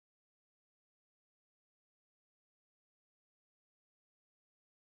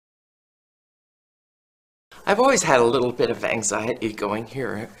I've always had a little bit of anxiety going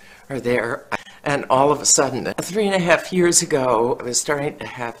here or there, and all of a sudden, 3.5 years ago, I was starting to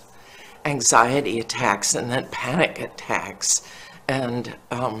have anxiety attacks and then panic attacks and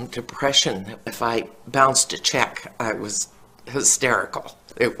depression. If I bounced a check, I was hysterical.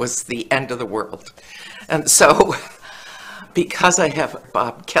 It was the end of the world. And so, because I have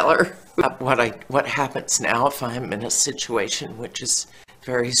Bob Keller, what happens now if I'm in a situation which is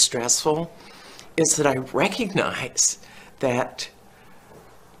very stressful is that I recognize that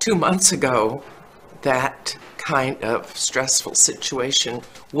 2 months ago, that kind of stressful situation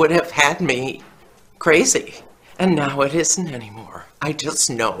would have had me crazy. And now it isn't anymore. I just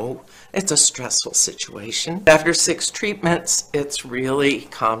know it's a stressful situation. After 6 treatments, it's really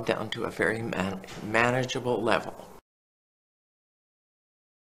calmed down to a very manageable level.